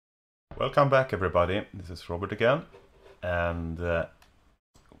Welcome back, everybody. This is Robert again, and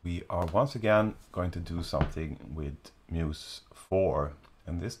we are once again going to do something with MusE 4.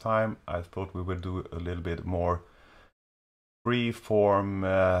 And this time I thought we would do a little bit more free-form,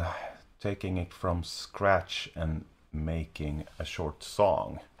 taking it from scratch and making a short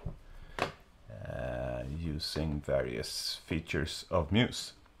song using various features of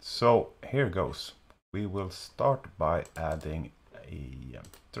MusE. So here goes. We will start by adding a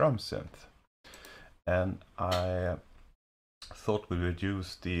drum synth, and I thought we would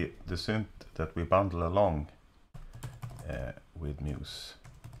use the synth that we bundle along with MusE.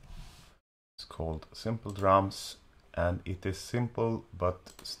 It's called Simple Drums, and it is simple but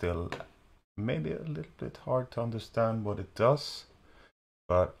still maybe a little bit hard to understand what it does,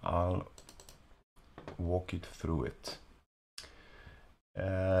 but I'll walk you through it.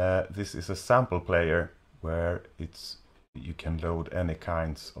 This is a sample player where you can load any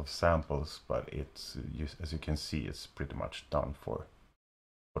kinds of samples, but it's, as you can see, it's pretty much done for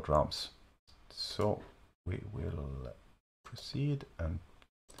drums. So we will proceed, and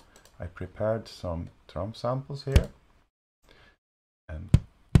I prepared some drum samples here, and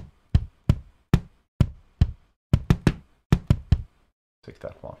take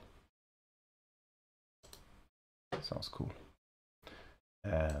that one. Sounds cool.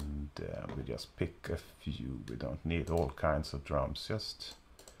 And we just pick a few. We don't need all kinds of drums, just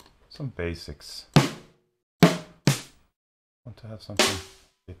some basics. Want to have something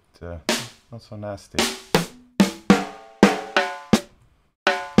a bit not so nasty.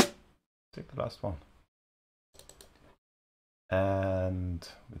 Take the last one. And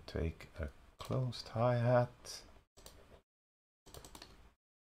we take a closed hi-hat.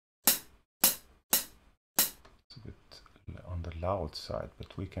 It's a bit on the loud side,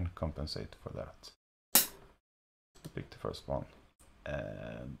 but we can compensate for that. Pick the first one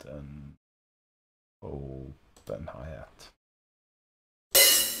and an open hi-hat.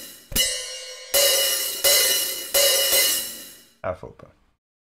 Half open.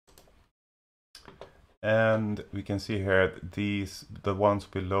 And we can see here the ones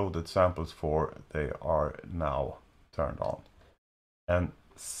we loaded samples for, they are now turned on. And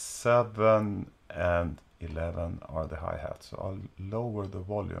 7 and 11 are the hi-hats, so I'll lower the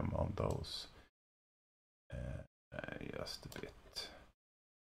volume on those just a bit,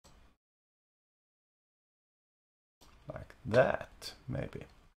 like that, maybe.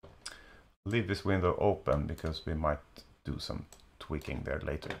 Leave this window open because we might do some tweaking there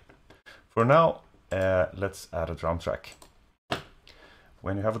later. For now, let's add a drum track.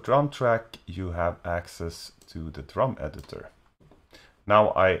 When you have a drum track, you have access to the drum editor.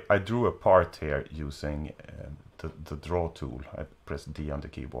 Now I drew a part here using the draw tool. I pressed D on the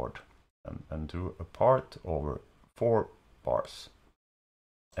keyboard and drew a part over 4 bars.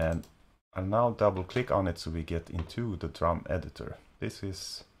 And I'll now double click on it so we get into the drum editor. This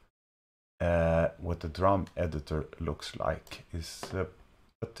is what the drum editor looks like. It's a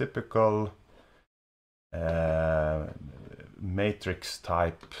typical matrix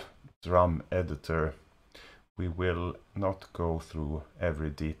type drum editor. We will not go through every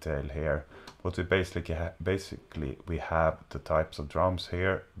detail here, but we basically we have the types of drums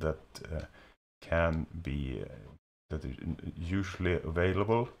here that can be that is usually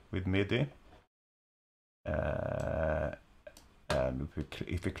available with Midi, and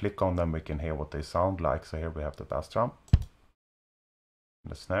if we click on them, we can hear what they sound like. So here we have the bass drum,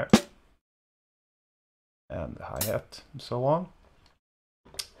 the snare, and the hi-hat, and so on.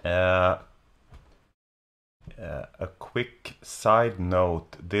 A quick side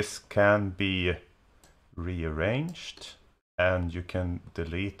note, this can be rearranged and you can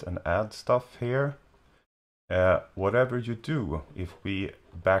delete and add stuff here. Whatever you do, if we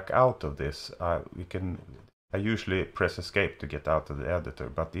back out of this, I usually press escape to get out of the editor,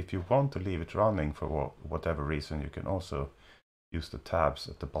 but if you want to leave it running for whatever reason, you can also use the tabs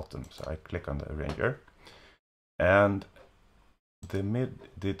at the bottom. So I click on the arranger, and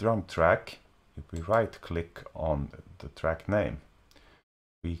the drum track, if we right click on the track name,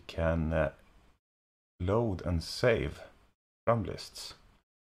 we can load and save drum lists.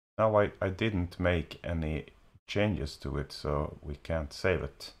 Now I didn't make any changes to it, so we can't save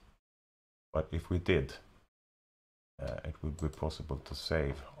it. But if we did, it would be possible to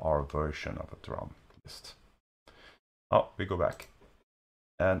save our version of a drum list. Oh, we go back.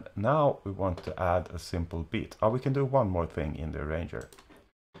 And now we want to add a simple beat. Oh, we can do one more thing in the arranger.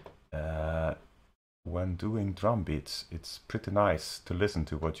 When doing drum beats, it's pretty nice to listen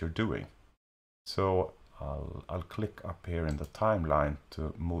to what you're doing. So I'll click up here in the timeline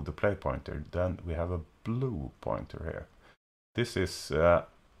to move the play pointer. Then we have a blue pointer here. This is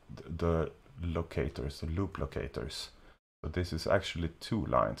the locators, the loop locators. So this is actually 2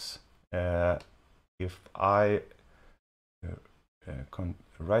 lines. If I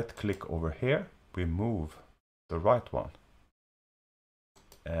right click over here, we move the right one.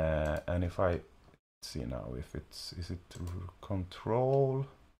 And if I see now, if it's, is it control?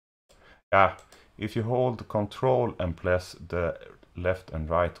 Yeah, if you hold control and press the left and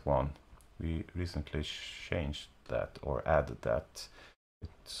right one, we recently changed that or added that. It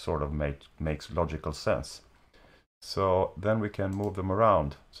sort of makes logical sense. So then we can move them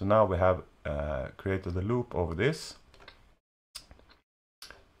around. So now we have created a loop over this.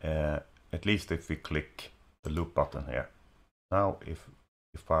 At least if we click the loop button here. Now if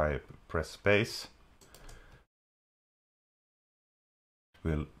I press space, it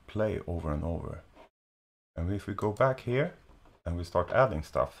will play over and over. And if we go back here and we start adding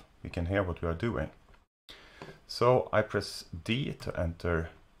stuff, we can hear what we are doing. So I press D to enter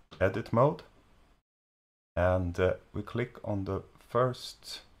edit mode. And we click on the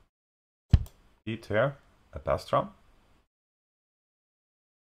first beat here, a bass drum.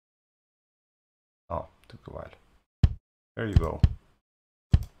 Oh, took a while. There you go.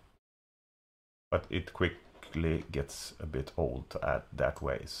 But it quickly gets a bit old to add that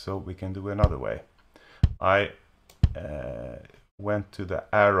way, so we can do another way. I went to the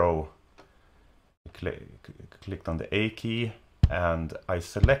arrow, clicked on the A key, and I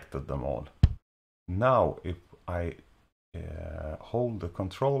selected them all. Now if I hold the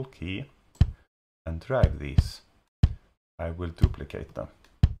control key and drag these, I will duplicate them.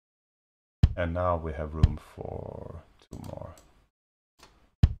 And now we have room for 2 more.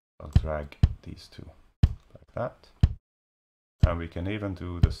 I'll drag these 2 like that. And we can even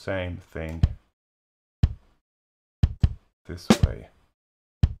do the same thing this way.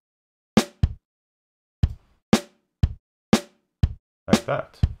 Like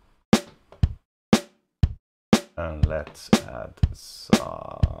that. And let's add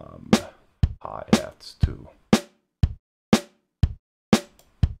some hi-hats too.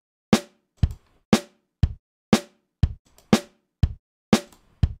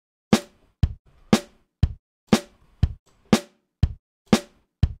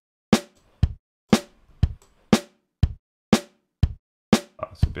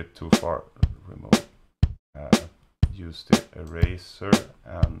 It's a bit too far. Remove. Use the eraser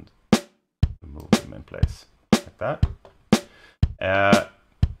and move them in place like that.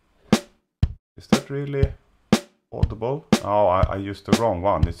 Is that really audible? Oh, I used the wrong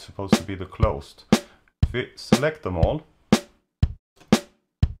one. It's supposed to be the closed. If we select them all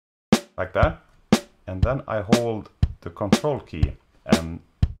like that, and then I hold the control key and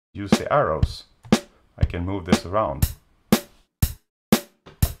use the arrows, I can move this around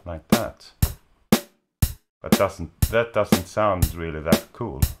like that. But that doesn't sound really that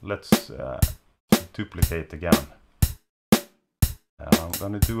cool. Let's duplicate again. I'm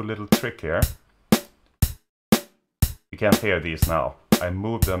gonna do a little trick here. You can't hear these now. I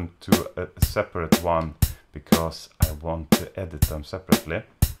moved them to a separate one because I want to edit them separately.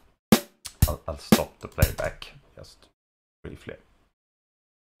 I'll stop the playback just briefly.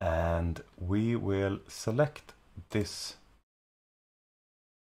 And we will select this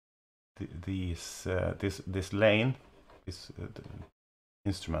this lane, this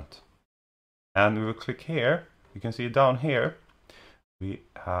instrument, and we will click here. You can see down here we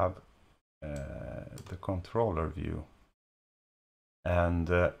have the controller view, and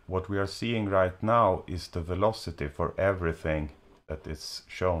what we are seeing right now is the velocity for everything that is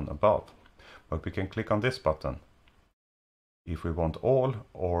shown above. But we can click on this button if we want all,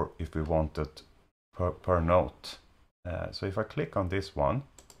 or if we want it per note. So if I click on this one,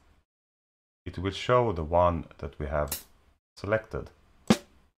 it will show the one that we have selected,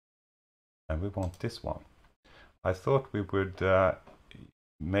 and we want this one. I thought we would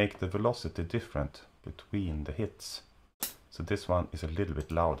make the velocity different between the hits, so this one is a little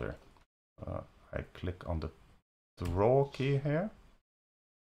bit louder. I click on the draw key here,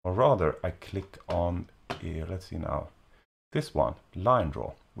 or rather I click on let's see now, this one, line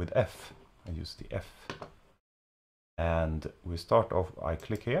draw with F. I use the F. And we start off, I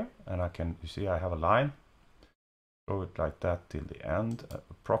click here, and you see I have a line. Draw it like that till the end,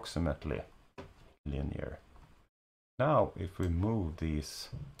 approximately linear. Now if we move these,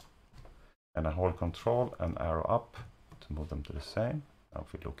 and I hold control and arrow up to move them to the same. Now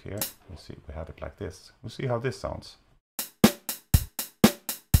if we look here, we see we have it like this. We'll see how this sounds.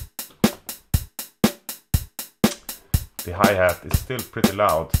 The hi-hat is still pretty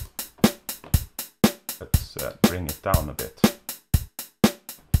loud. Let's bring it down a bit.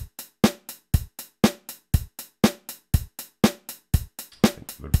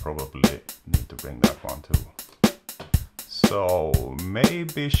 we'll probably need to bring that one too. So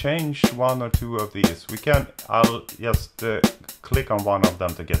maybe change one or two of these. I'll just click on one of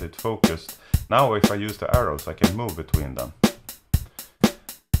them to get it focused. Now if I use the arrows, I can move between them.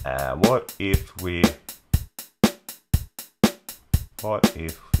 What if we,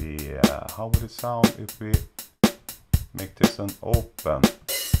 how would it sound if we make this an open?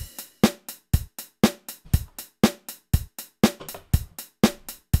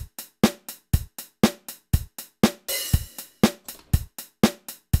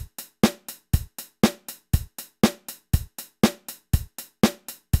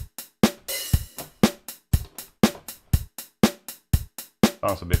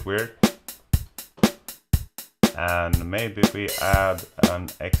 Sounds a bit weird. And maybe we add an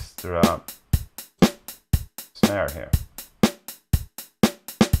extra snare here.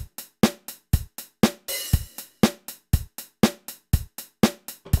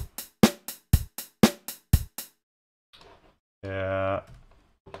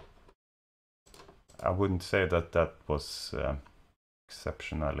 I wouldn't say that that was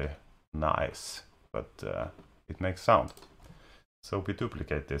exceptionally nice, but it makes sound. So we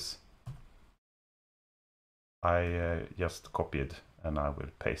duplicate this. I just copied and I will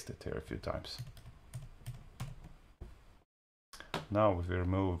paste it here a few times. Now if we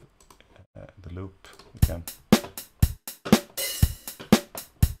remove the loop, we can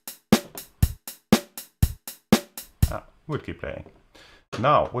we'll keep playing.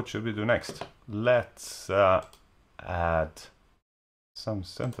 Now what should we do next? Let's add some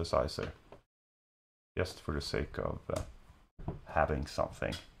synthesizer, just for the sake of having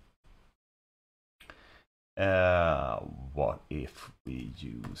something. What if we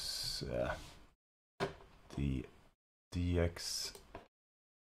use the DX7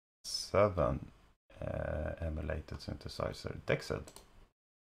 emulated synthesizer, DXed?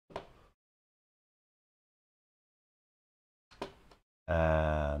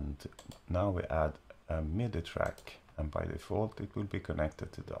 And now we add a MIDI track, and by default it will be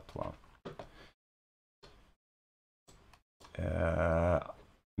connected to that one.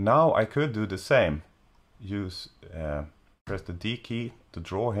 Now I could do the same. Use press the D key to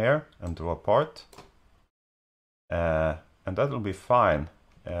draw here and draw a part, and that will be fine.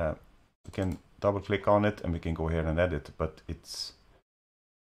 We can double click on it and we can go here and edit, but it's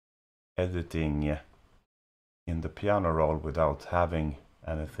editing in the piano roll without having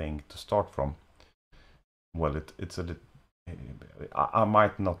anything to start from. Well, it's a little, I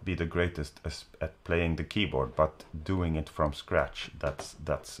might not be the greatest at playing the keyboard, but doing it from scratch,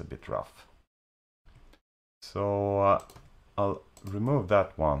 that's a bit rough. So I'll remove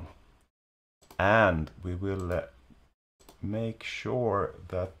that one, and we will make sure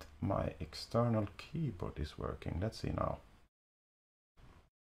that my external keyboard is working. Let's see now.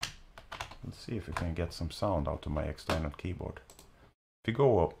 Let's see if we can get some sound out of my external keyboard. If we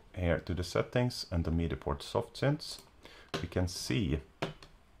go up here to the settings and the MIDI port soft synths, we can see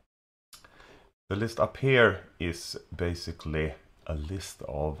the list up here is basically a list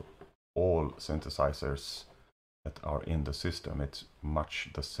of all synthesizers that are in the system. It's much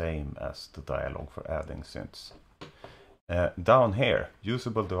the same as the dialog for adding synths. Down here,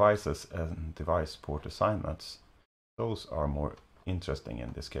 usable devices and device port assignments. Those are more interesting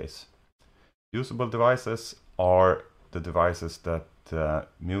in this case. Usable devices are the devices that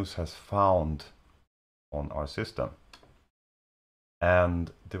MusE has found on our system.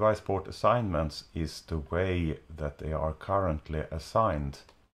 And device port assignments is the way that they are currently assigned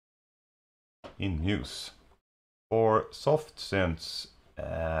in MusE. For soft synths,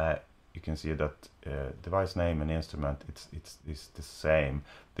 you can see that device name and instrument it's the same.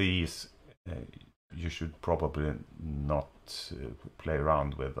 These you should probably not play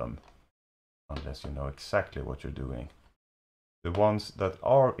around with them unless you know exactly what you're doing. The ones that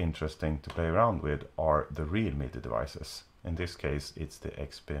are interesting to play around with are the real MIDI devices. In this case, it's the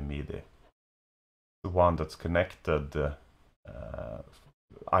XP Midi. The one that's connected,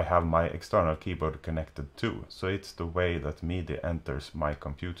 I have my external keyboard connected to, so it's the way that MIDI enters my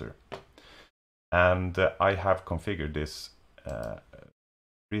computer. And I have configured this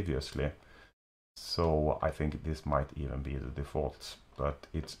previously, so I think this might even be the default. But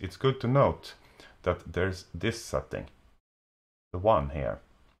it's good to note that there's this setting, the one here,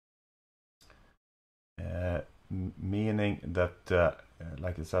 meaning that,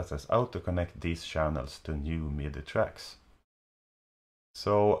 like it says, auto-connect these channels to new MIDI tracks.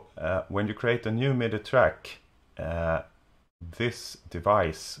 So when you create a new MIDI track, this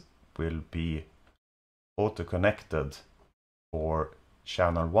device will be auto-connected for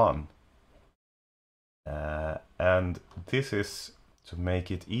channel 1. And this is to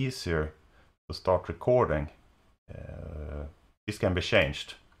make it easier to start recording, this can be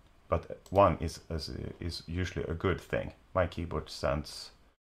changed, but one is usually a good thing. My keyboard sends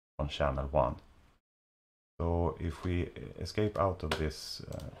on channel 1. So if we escape out of this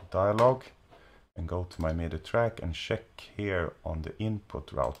dialog and go to my MIDI track and check here on the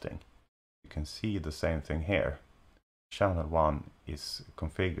input routing, you can see the same thing here. Channel 1 is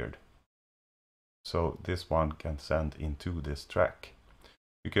configured, so this one can send into this track.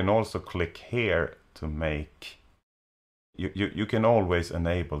 You can also click here to make, you can always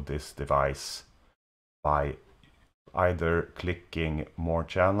enable this device by either clicking more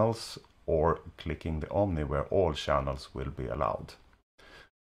channels or clicking the Omni where all channels will be allowed.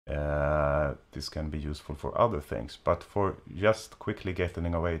 This can be useful for other things, but for just quickly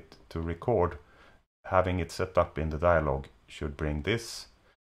getting away to record, having it set up in the dialog should bring this,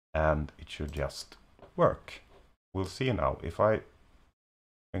 and it should just work. We'll see now. If I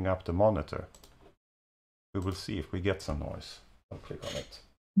bring up the monitor, we will see if we get some noise. I'll click on it.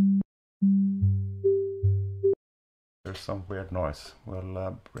 There's some weird noise.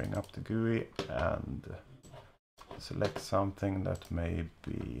 We'll bring up the GUI and select something that may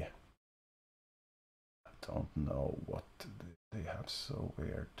be, I don't know what they have so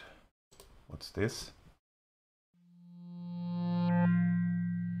weird. What's this?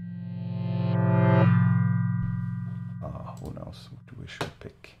 Who knows what we should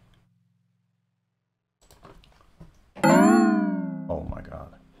pick. Oh my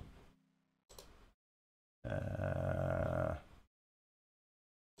god.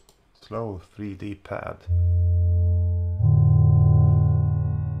 Slow 3D pad.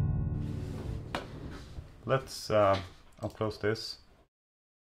 Let's unclose this,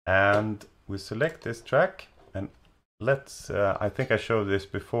 and we select this track, and let's, I think I showed this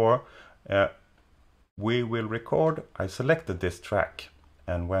before, we will record. I selected this track,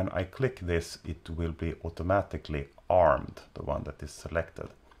 and when I click this it will be automatically armed, the one that is selected.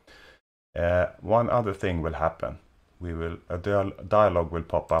 One other thing will happen. A dialog will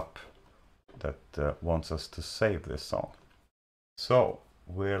pop up that wants us to save this song. So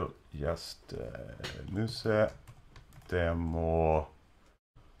we'll just MusE demo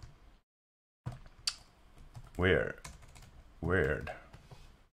weird,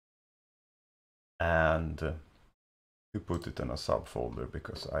 and we put it in a subfolder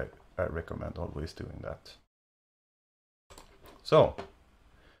because I recommend always doing that. So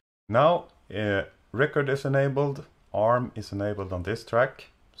now record is enabled, ARM is enabled on this track.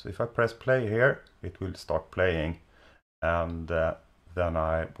 So if I press play here, it will start playing, and then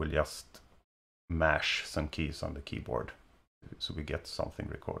I will just mash some keys on the keyboard so we get something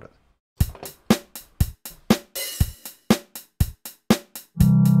recorded.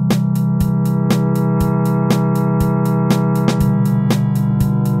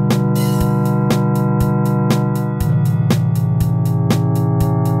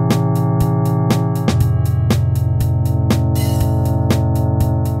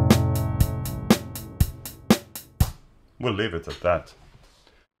 We'll leave it at that.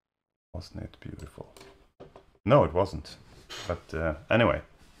 Wasn't it beautiful? No, it wasn't. But anyway,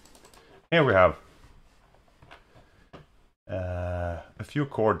 here we have a few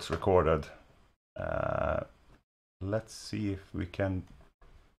chords recorded. Let's see if we can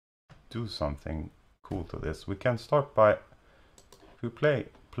do something cool to this. We can start by, if we play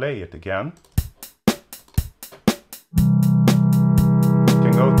it again, we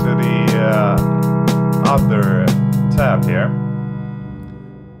can go to the other tab here.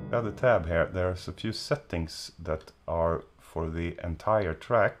 The other tab here, there's a few settings that are for the entire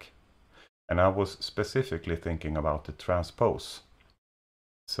track, and I was specifically thinking about the transpose.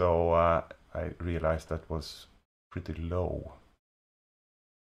 So I realized that was pretty low.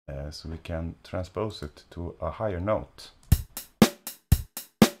 So we can transpose it to a higher note.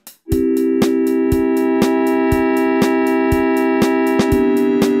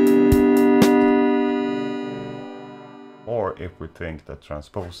 Or if we think that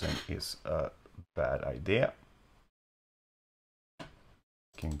transposing is a bad idea, we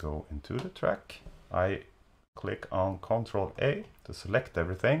can go into the track. I click on Ctrl A to select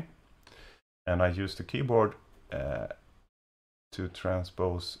everything, and I use the keyboard to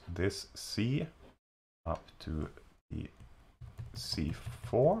transpose this C up to the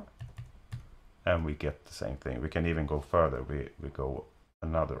C4, and we get the same thing. We can even go further. We go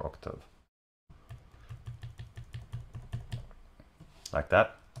another octave. Like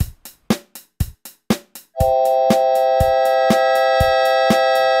that.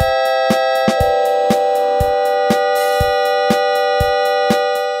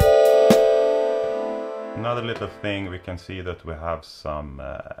 Another another little thing, we can see that we have some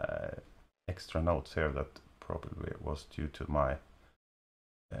extra notes here that probably was due to my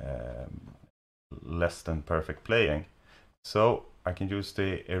less than perfect playing. So I can use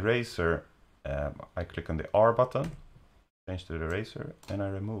the eraser. I click on the R button, change to the eraser, and I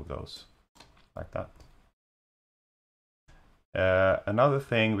remove those like that. Another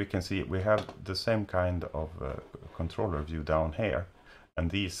thing we can see, we have the same kind of controller view down here,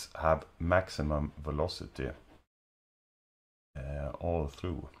 and these have maximum velocity all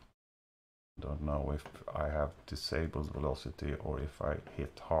through. Don't know if I have disabled velocity or if I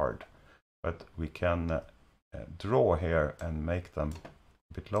hit hard, but we can draw here and make them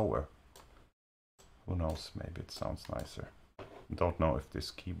a bit lower. Who knows, maybe it sounds nicer. Don't know if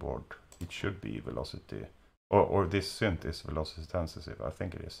this keyboard, it should be velocity, or this synth is velocity sensitive. I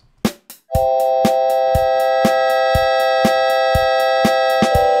think it is.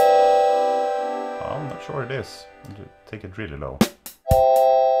 I'm not sure it is. Take it really low.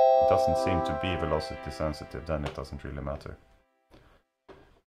 It doesn't seem to be velocity sensitive, then it doesn't really matter.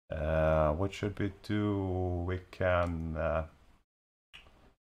 What should we do? We can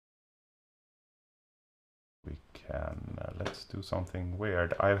let's do something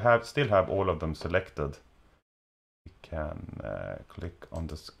weird. Still have all of them selected. We can click on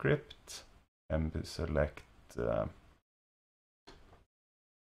the script and select where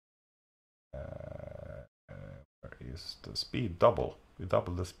is the speed? Double. We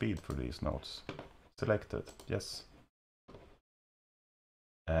double the speed for these notes. Selected, yes.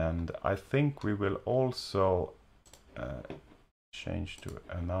 And I think we will also change to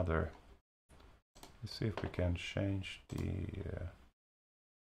another. Let's see if we can change the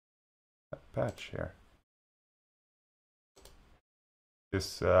patch here.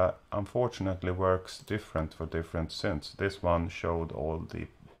 This unfortunately works different for different synths. This one showed all the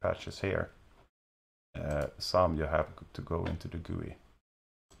patches here. Some you have to go into the GUI.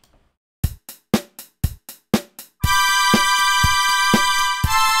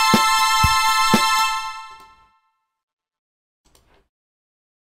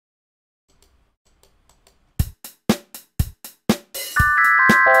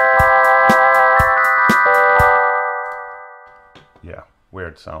 Yeah,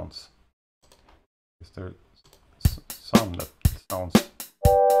 weird sounds. Is there some that sounds...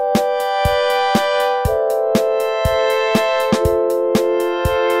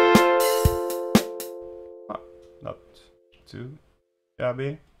 not too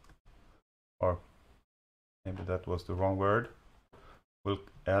shabby, or maybe that was the wrong word.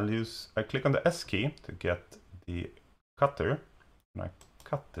 I click on the S key to get the cutter, and I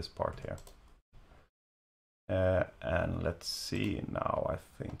cut this part here. And let's see now, I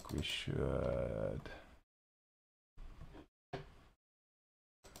think we should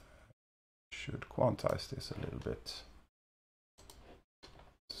quantize this a little bit.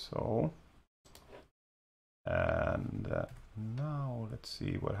 So, and now let's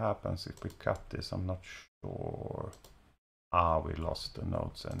see what happens if we cut this. I'm not sure. We lost the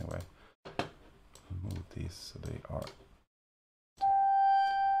notes anyway. Move these so they are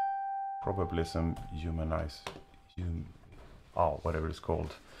probably some whatever it's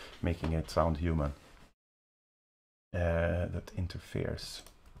called, making it sound human. That interferes.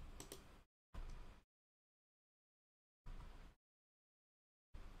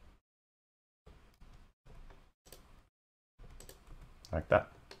 Like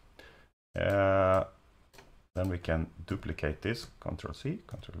that. Then we can duplicate this. Ctrl C,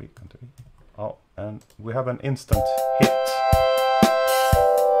 Ctrl V, Ctrl V. Oh, and we have an instant hit.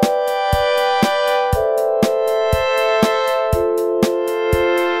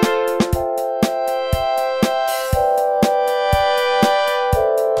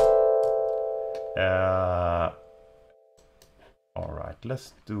 All right,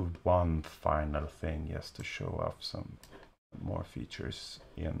 let's do one final thing just to show off some more features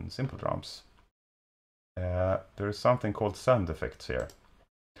in Simple Drums. There is something called sound effects here.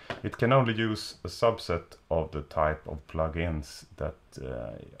 It can only use a subset of the type of plugins that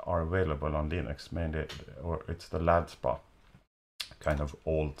are available on Linux, mainly, or it's the LADSPA, kind of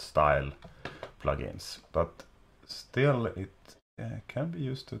old style plugins, but still it can be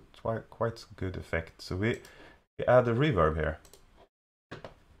used to quite good effect. So we add a reverb here,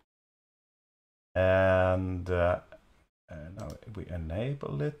 and now we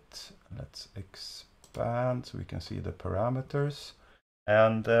enable it. Let's expand so we can see the parameters.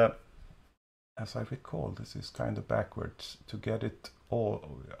 And as I recall, this is kind of backwards. To get it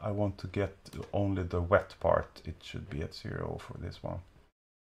all, I want to get only the wet part. It should be at 0 for this one.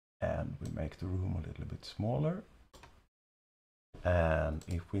 And we make the room a little bit smaller. And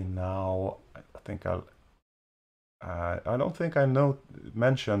if we now, I think I'll I don't think I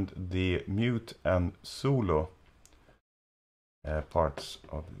mentioned the mute and solo parts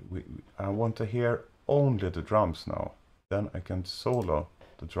of. I want to hear only the drums now. Then I can solo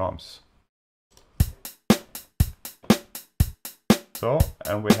the drums. So,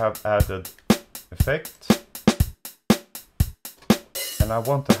 and we have added effect. And I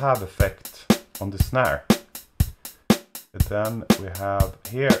want to have effect on the snare. But then we have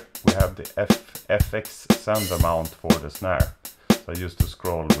here, we have the FX send amount for the snare. So I use the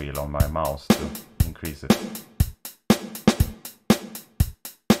scroll wheel on my mouse to increase it.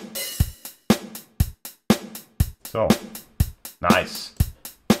 So, nice.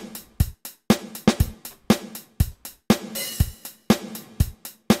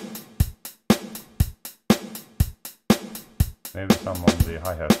 Maybe some on the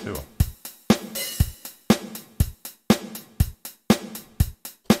hi-hat too.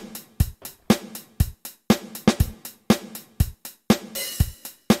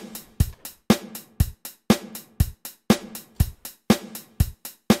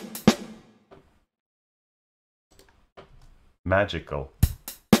 Magical.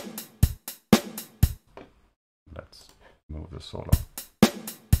 Let's move the solo.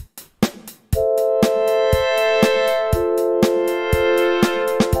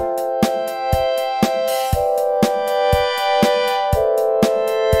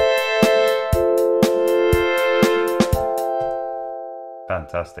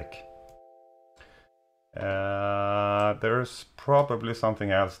 Fantastic. There's probably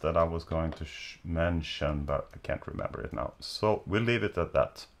something else that I was going to mention, but I can't remember it now. So we'll leave it at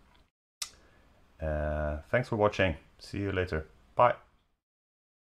that. Thanks for watching. See you later. Bye.